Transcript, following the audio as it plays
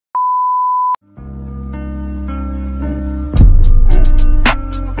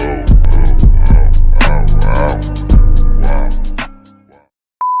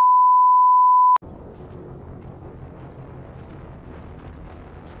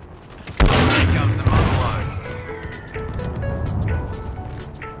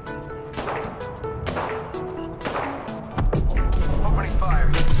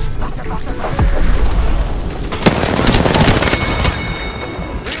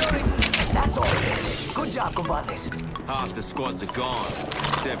job, compadres. Half the squads are gone.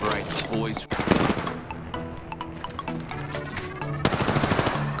 Separate the boys.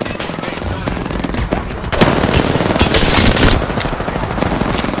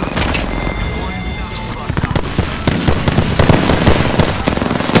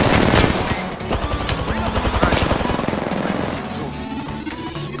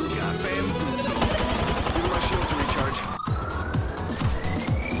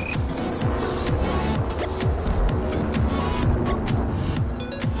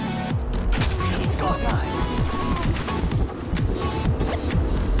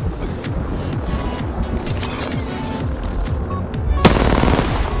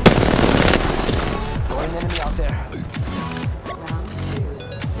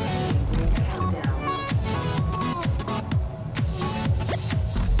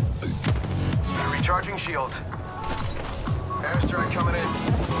 Recharging shields. Airstrike coming in.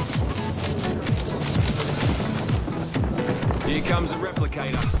 Here comes a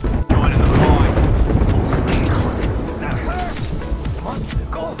replicator. Joining the fight. That hurts!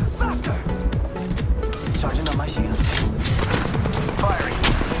 Must go faster! Charging on my shields. Firing.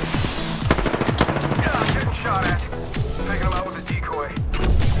 Yeah, I'm getting shot at. Taking him out with a decoy.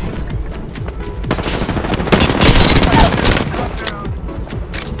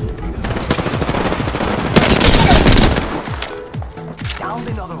 Downed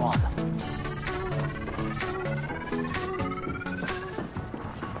another one.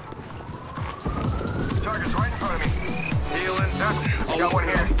 Target's right in front of me. Healing. Got one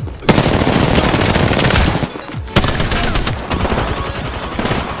here.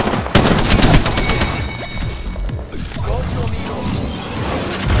 Go to amigo.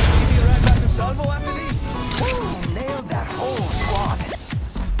 Give you right back to Salvo after this? Woo! Nailed that whole squad.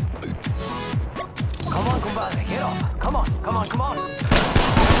 Come on, compadre, get up. Come on, come on, come on.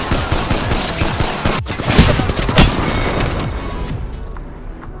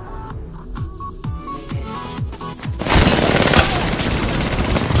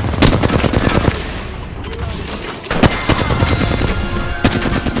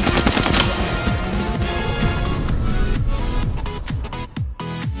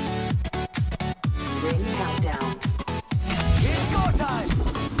 Countdown. It's go time!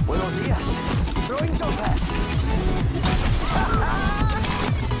 Buenos dias. Throwing jump pad.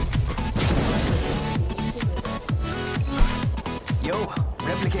 Yo,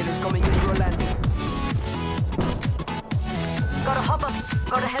 replicators coming in for a landing. Got a hop up.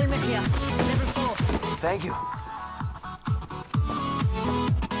 Got a helmet here. Level 4. Thank you.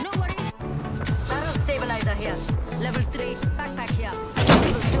 No worries. Barrel stabilizer here. Level 3. Backpack here.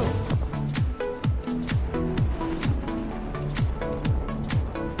 Level 2.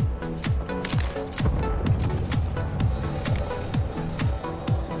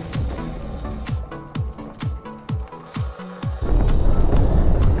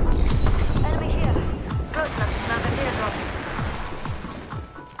 Enemy here. Close enough to snap the teardrops.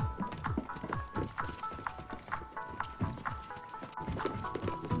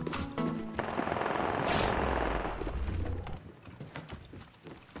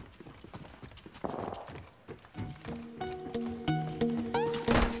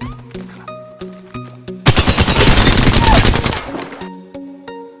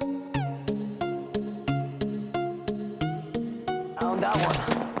 Found that one.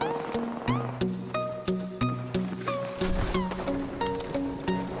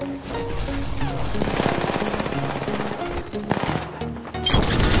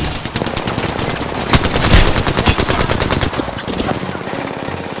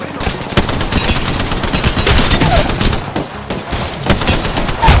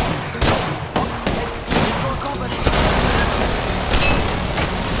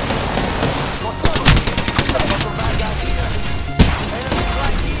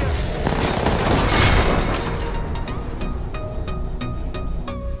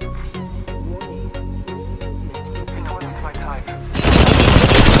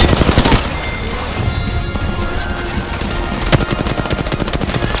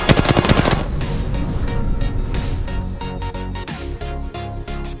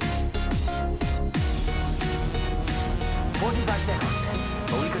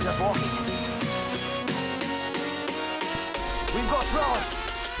 We've got throwers.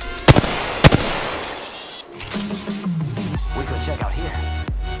 We could check out here.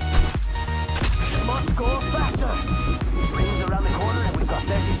 Must go faster. Rings around the corner and we've got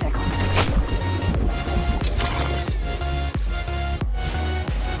 30 seconds.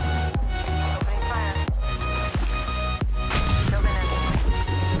 Opening fire. Killed an enemy.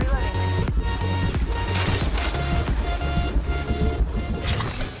 Reloading.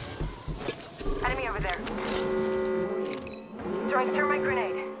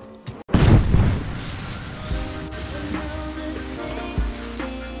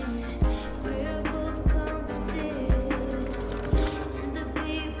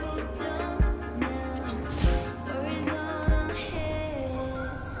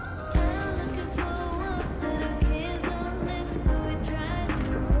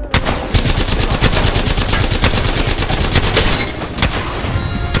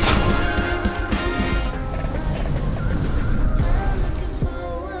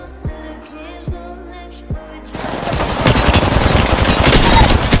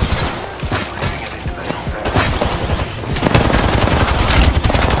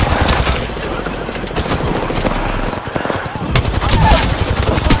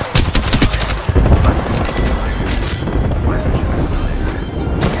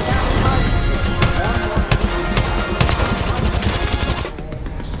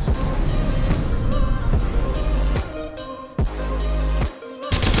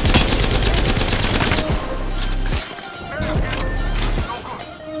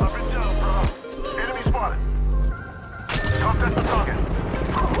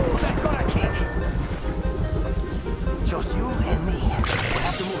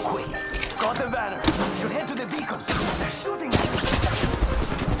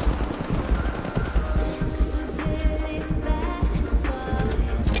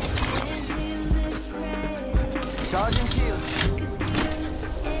 Charging shields.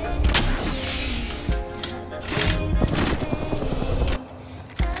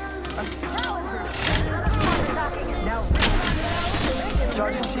 Now,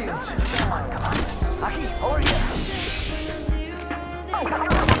 Charging shields. Come on, come on. Aki, over here.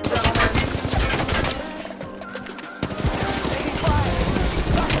 Taking fire.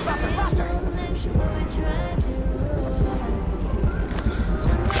 Faster, faster, faster.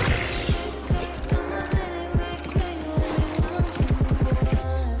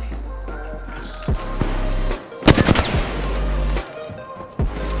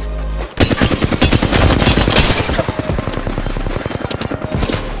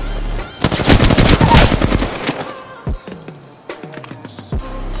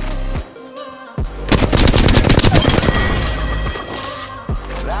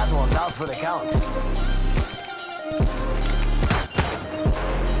 That one's out for the count.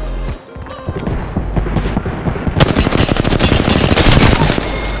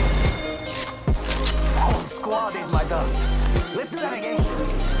 Whole squad ate my dust. Let's do that again.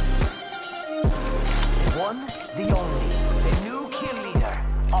 The one, the only, the new kill leader,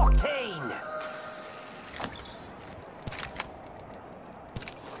 Octane.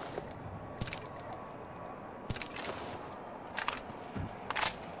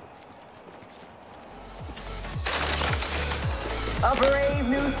 A brave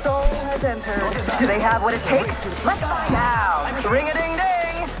new soul has entered. Do they have what it takes? Let's find out.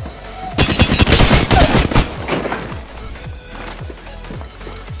 Ring-a-ding-ding.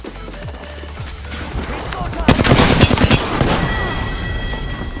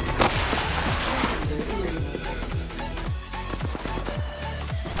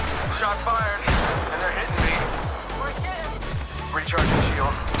 Shots fired, and they're hitting me. Recharging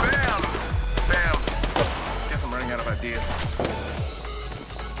shield. Bam! Bam! Guess I'm running out of ideas.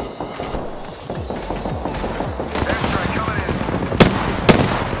 Airstrike coming in.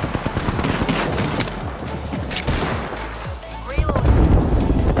 reload.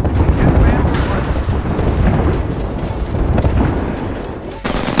 Yes, ma'am.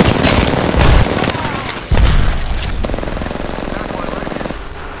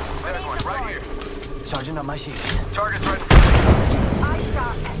 There's one right here. Charging up my shields. Target's right. Eye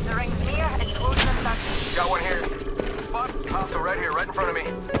sharp. The ring's near and close in 30. Got one here. Spot. Hostile right here, right in front of me.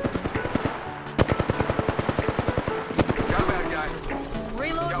 Got a bad guy.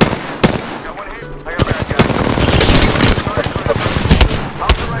 Reload. Got one here. I got a bad guy.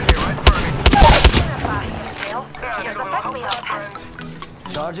 Hostile right here, right in front of me. Flash yourself. Here's a pick-me-up.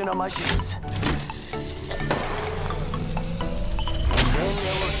 Charging on my shields. And then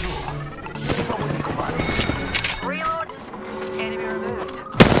level 2. Keep up with me, compadre. Reload. Enemy removed.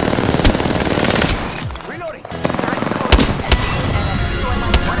 Reloading.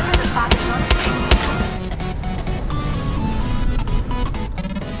 One of them is back in on scene.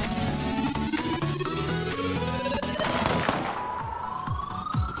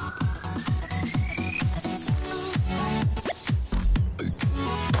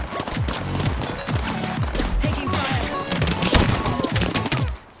 Taking fire.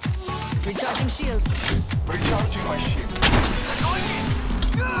 Recharging shields. Recharging my shield.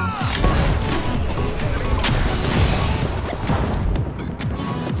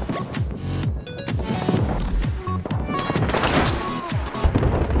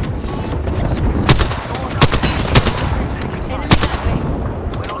 Enemy that way.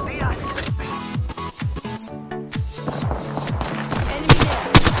 Buenos dias. Enemy there.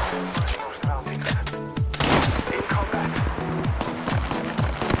 In combat.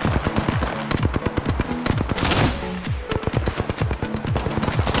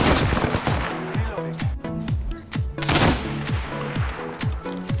 Reloading.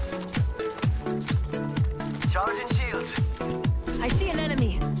 Charging shields. I see an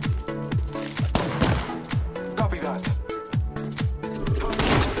enemy. Copy that.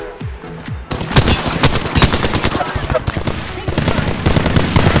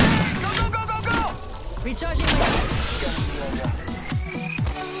 Recharging my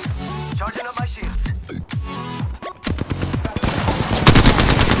Charging up my shields.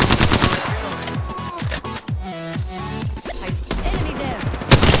 enemy there.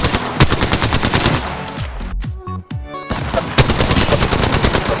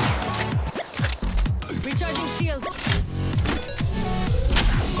 Recharging shields.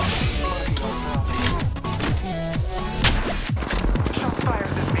 Shot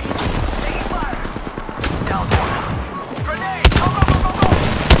fires at me. Taking fire. Down one.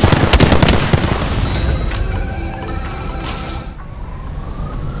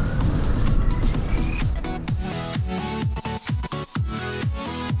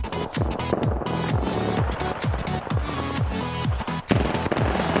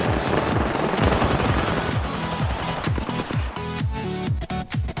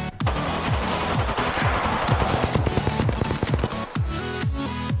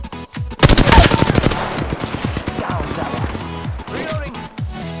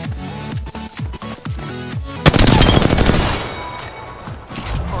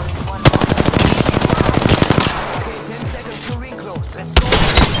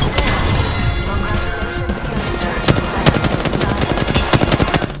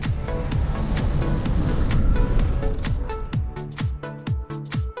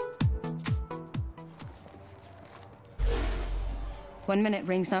 One minute,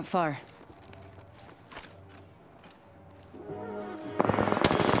 ring's not far.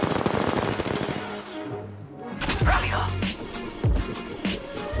 Rápido.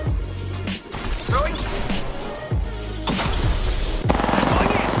 Throwing.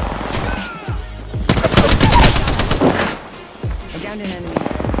 I downed an enemy.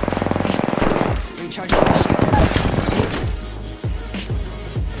 Recharging my shields.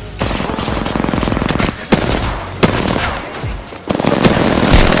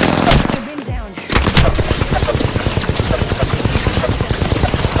 I've been downed.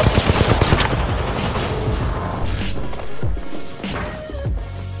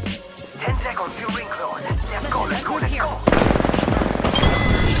 10 seconds till ring close. Let's go, let's let's go, move let's here. go.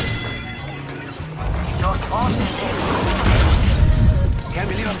 Just awesome. Can't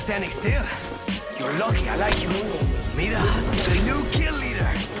believe I'm standing still. You're lucky, I like you. Mira, the new kill leader.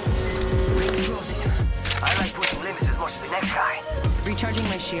 Ring's closing. I like pushing limits as much as the next guy. Recharging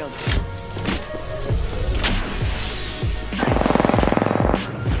my shields.